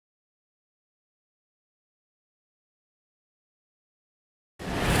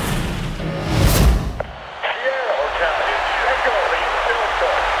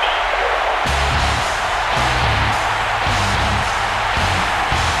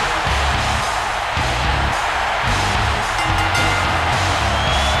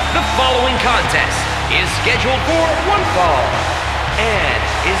contest is scheduled for one fall and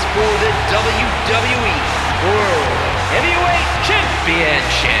is for the WWE World Heavyweight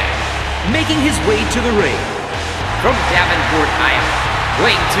Championship. Making his way to the ring from Davenport, Iowa,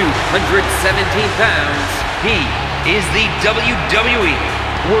 weighing 217 pounds, he is the WWE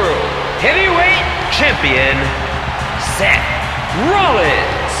World Heavyweight Champion, Seth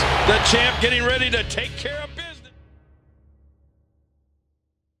Rollins. The champ getting ready to take care of business.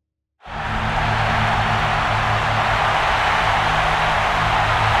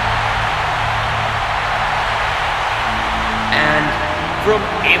 And from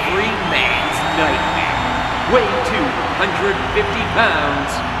every man's nightmare, weighing 250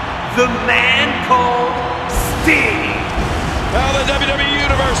 pounds, the man called Sting. Well, the WWE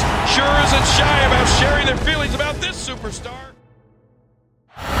Universe sure isn't shy about sharing their feelings about this superstar.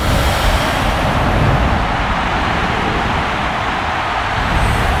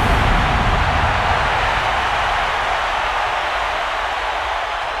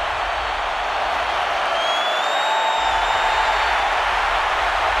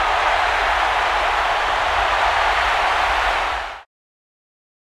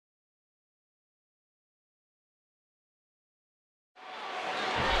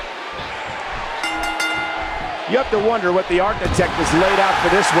 You have to wonder what the architect has laid out for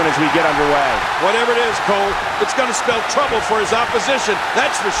this one as we get underway. Whatever it is, Cole, it's going to spell trouble for his opposition,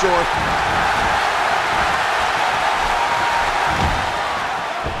 that's for sure.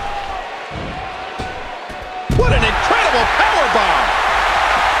 What an incredible powerbomb!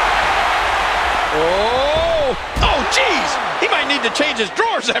 Oh, geez! He might need to change his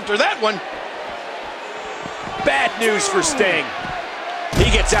drawers after that one. Bad news for Sting.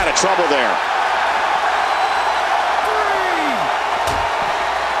 He gets out of trouble there.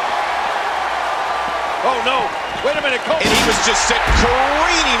 Oh, no. Wait a minute, Cole. And he was just sent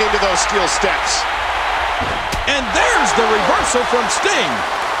careening into those steel steps. And there's the reversal from Sting.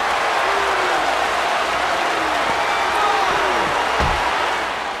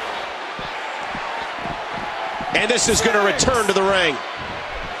 And this is going to return to the ring.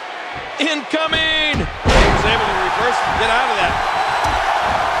 Incoming! He was able to reverse and get out of that.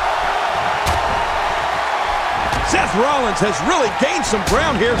 Seth Rollins has really gained some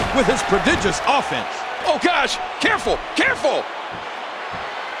ground here with his prodigious offense. Oh, gosh! Careful! Careful!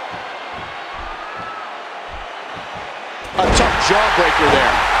 A tough jawbreaker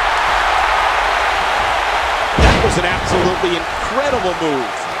there. That was an absolutely incredible move.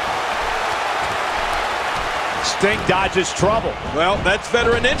 Sting dodges trouble. Well, that's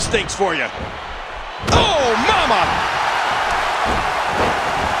veteran instincts for you. Oh, mama!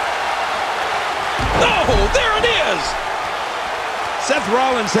 Oh, there it is! Seth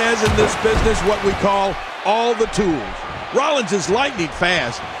Rollins has in this business what we call all the tools. Rollins is lightning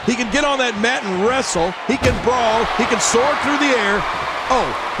fast. He can get on that mat and wrestle. He can brawl. He can soar through the air. Oh,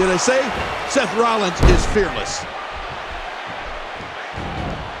 did I say? Seth Rollins is fearless.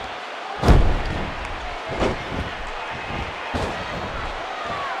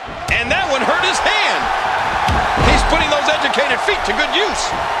 And that one hurt his hand. He's putting those educated feet to good use.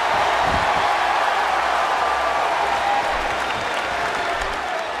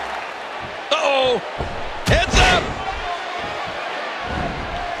 Uh-oh. Heads up.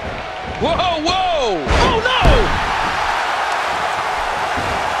 Whoa, whoa. Oh, no.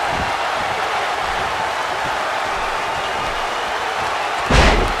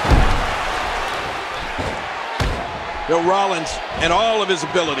 Bill Rollins and all of his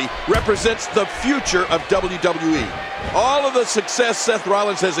ability represents the future of WWE. All of the success Seth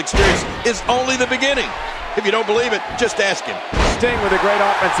Rollins has experienced is only the beginning. If you don't believe it, just ask him. Sting with a great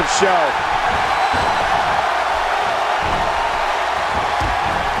offensive show.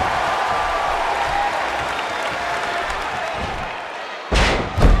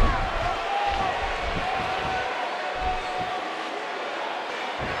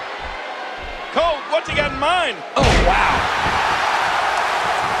 Cole, what's he got in mind? Oh, wow.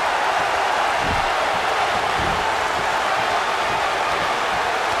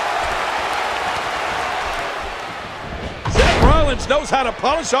 Seth Rollins knows how to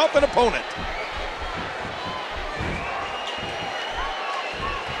polish off an opponent.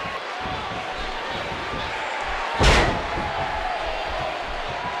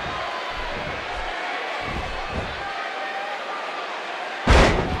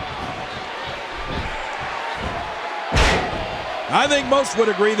 I think most would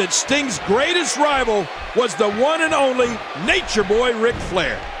agree that Sting's greatest rival was the one and only Nature Boy Ric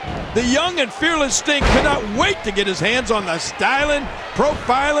Flair. The young and fearless Sting could not wait to get his hands on the styling,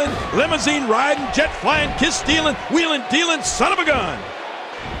 profiling, limousine riding, jet flying, kiss stealing, wheeling dealing son of a gun.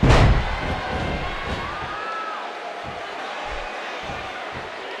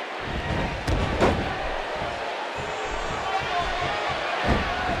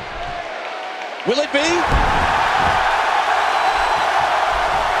 Will it be?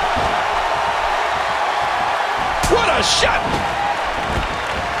 What a shot!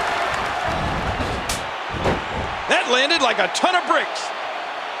 That landed like a ton of bricks.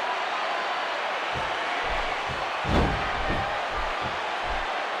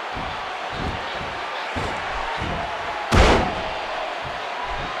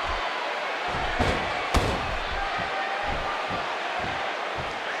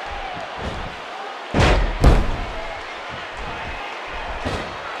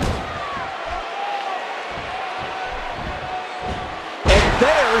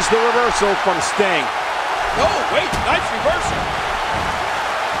 There's the reversal from Sting. Oh, wait, nice reversal.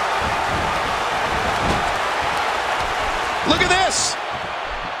 Look at this.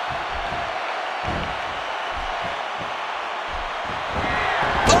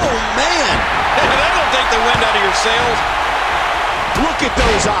 Oh, man. That'll take the wind out of your sails. Look at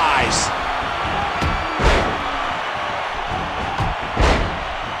those eyes.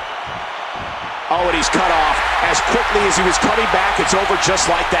 Oh, and he's cut off. As quickly as he was cutting back, it's over just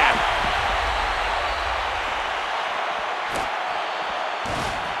like that.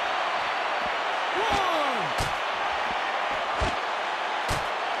 One,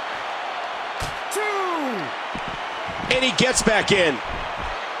 two. And he gets back in.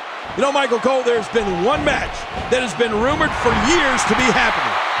 You know, Michael Cole, there's been one match that has been rumored for years to be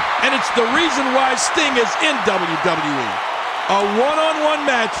happening. And it's the reason why Sting is in WWE. A one-on-one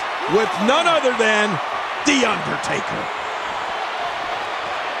match with none other than The Undertaker.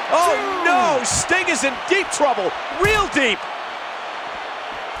 Oh no, Sting is in deep trouble, real deep.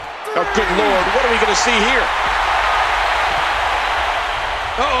 Oh good Lord, what are we going to see here?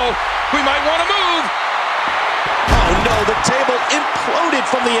 Uh-oh, we might want to move. Oh no, the table imploded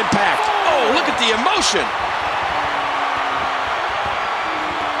from the impact. Oh, look at the emotion.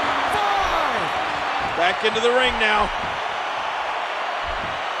 Back into the ring now.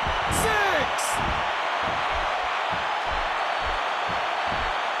 6.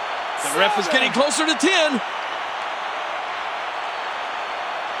 The ref is getting closer to 10. 8.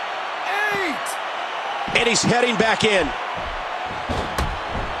 And he's heading back in.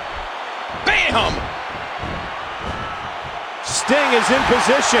 Bam! Sting is in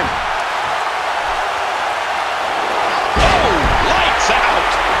position. Oh, lights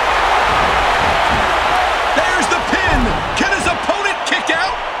out! There's the pin! Can his opponent kick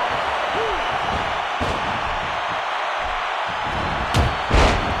out?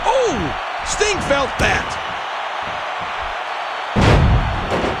 Oh! Sting felt that!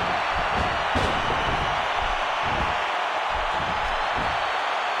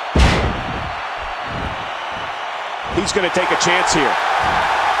 He's going to take a chance here.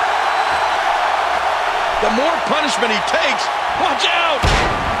 The more punishment he takes, watch out!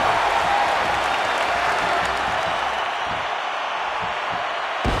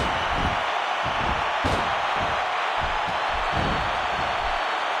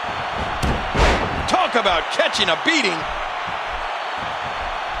 Talk about catching a beating.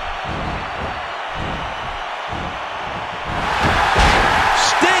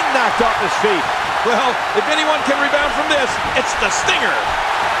 Sting knocked off his feet. Well, if anyone can rebound from this, it's the Stinger.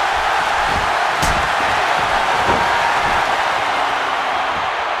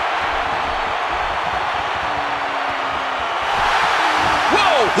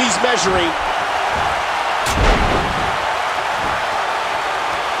 Whoa! He's measuring.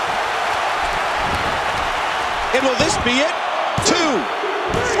 And will this be it? 2, 3,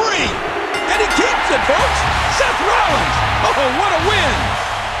 and he keeps it, folks! Seth Rollins! Oh, what a win!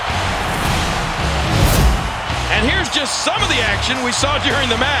 And here's just some of the action we saw during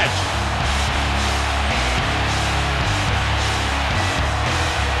the match.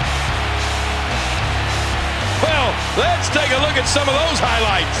 Well, let's take a look at some of those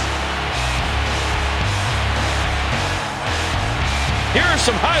highlights. Here are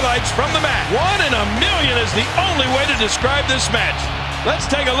some highlights from the match. 1 in a million is the only way to describe this match. Let's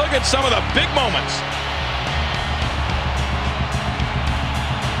take a look at some of the big moments.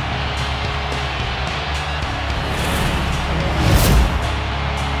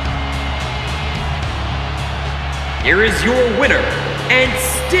 Here is your winner, and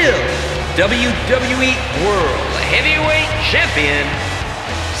still WWE World Heavyweight Champion,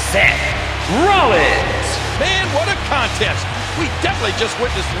 Seth Rollins. Man, what a contest. We definitely just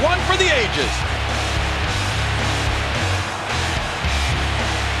witnessed one for the ages.